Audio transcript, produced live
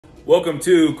Welcome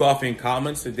to Coffee and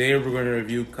Comments. Today we're going to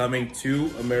review Coming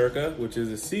to America, which is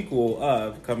a sequel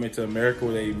of Coming to America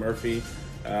with Eddie Murphy.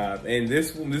 And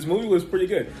this movie was pretty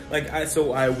good.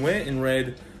 So I went and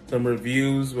read some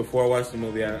reviews before I watched the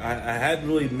movie. I had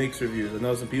really mixed reviews. I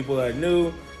know some people that I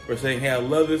knew were saying, "Hey, I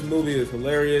love this movie. It's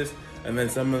hilarious." And then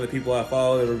some of the people I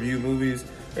follow that review movies,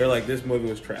 they're like, "This movie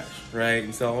was trash," right?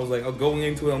 And so I was like, going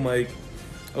into it, I'm like,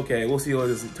 okay, we'll see how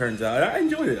this turns out. I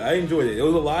enjoyed it. It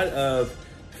was a lot of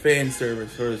fan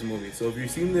service for this movie. So if you've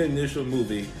seen the initial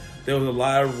movie, there was a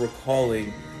lot of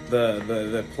recalling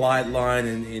the plot line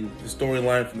and the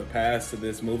storyline from the past to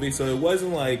this movie. So it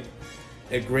wasn't like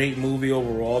a great movie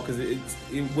overall because it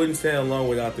wouldn't stand alone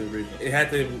without the original. It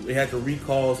had to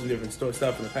recall some different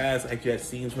stuff from the past. Actually, had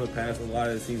scenes from the past, a lot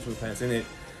of the scenes from the past in it.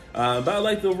 But I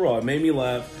liked it overall. It made me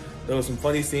laugh. There was some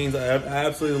funny scenes. I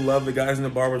absolutely love the guys in the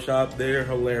barbershop. They're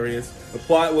hilarious. The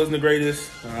plot wasn't the greatest,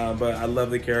 but I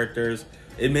love the characters.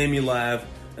 It made me laugh,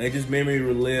 and it just made me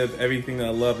relive everything that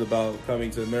I loved about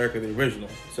Coming to America, the original.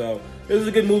 So it was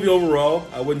a good movie overall.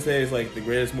 I wouldn't say it's like the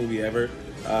greatest movie ever,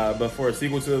 but for a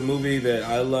sequel to a movie that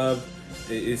I love,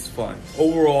 it's fun.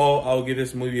 Overall, I'll give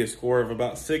this movie a score of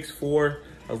about 6.4.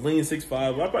 I was leaning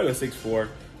 6.5, but I'll probably go 6.4,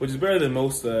 which is better than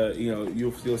most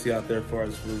you'll see out there as far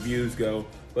as reviews go.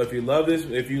 But if you love this,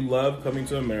 if you love Coming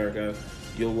to America,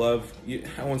 you'll love,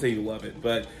 I won't say you love it,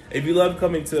 but if you love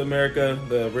Coming to America,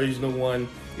 the original one,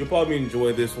 you'll probably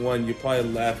enjoy this one. You'll probably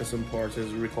laugh at some parts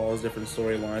as it recalls different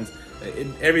storylines.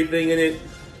 Everything in it,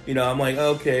 I'm like,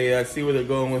 okay, I see where they're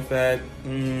going with that.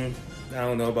 I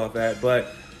don't know about that,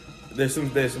 but there's some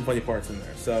funny parts in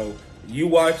there. So you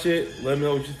watch it, let me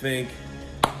know what you think.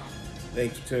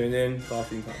 Thanks for tuning in.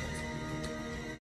 Coffee and Comments.